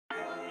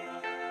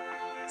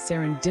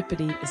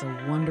Serendipity is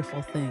a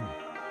wonderful thing.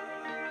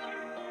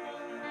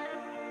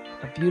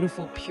 A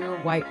beautiful pure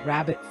white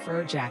rabbit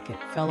fur jacket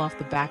fell off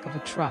the back of a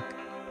truck,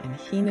 and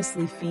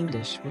Heinously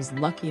Fiendish was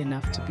lucky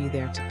enough to be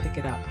there to pick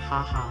it up.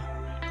 Ha ha.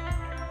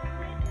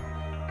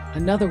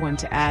 Another one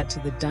to add to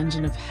the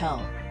dungeon of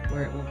hell,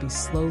 where it will be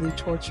slowly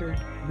tortured,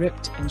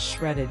 ripped, and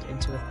shredded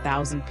into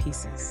 1,000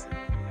 pieces.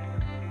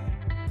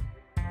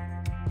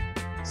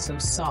 So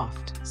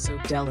soft, so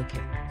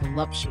delicate,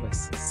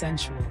 voluptuous,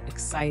 sensual,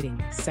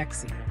 exciting,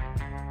 sexy.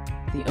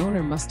 The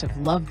owner must have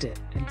loved it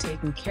and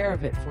taken care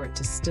of it for it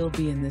to still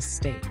be in this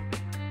state.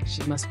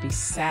 She must be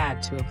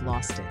sad to have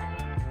lost it.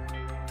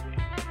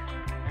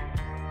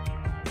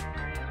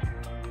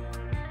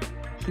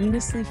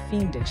 Heinously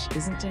Fiendish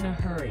isn't in a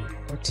hurry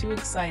or too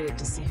excited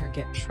to see her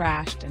get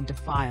trashed and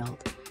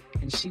defiled,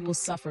 and she will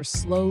suffer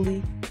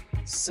slowly,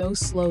 so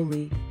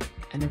slowly,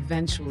 and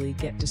eventually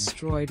get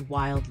destroyed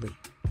wildly.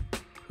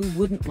 Who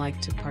wouldn't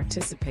like to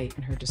participate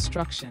in her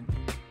destruction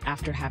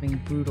after having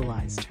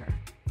brutalized her?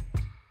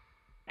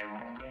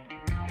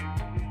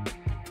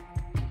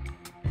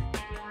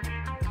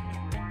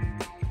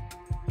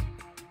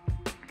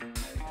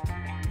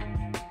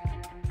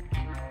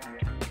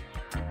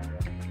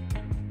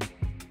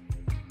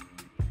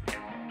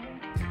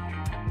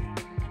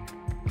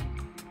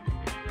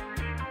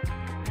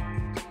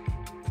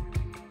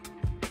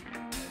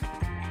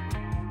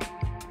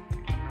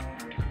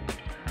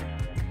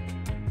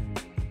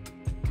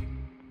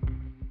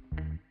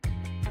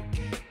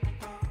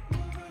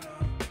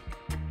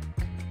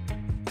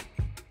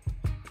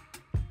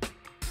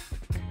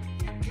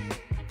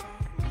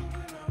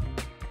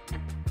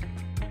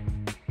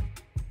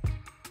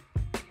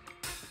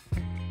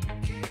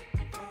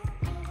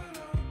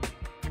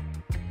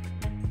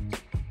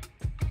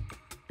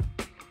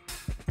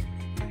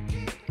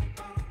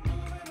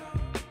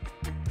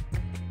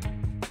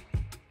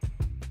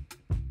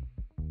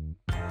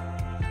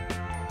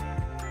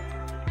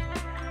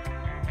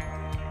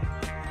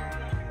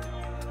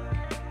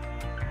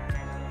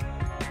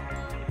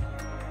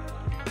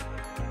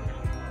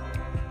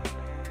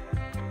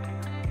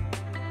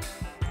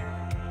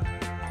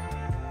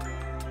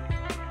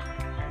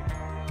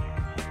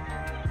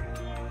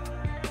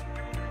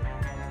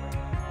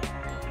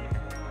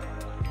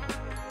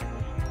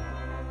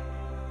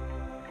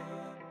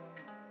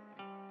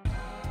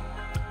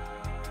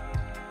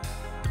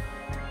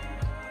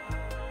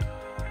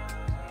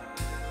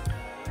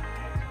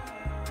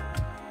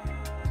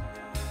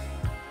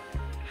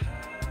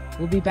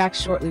 We'll be back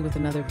shortly with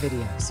another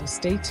video, so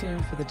stay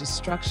tuned for the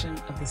destruction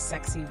of the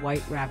sexy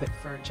white rabbit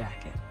fur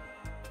jacket.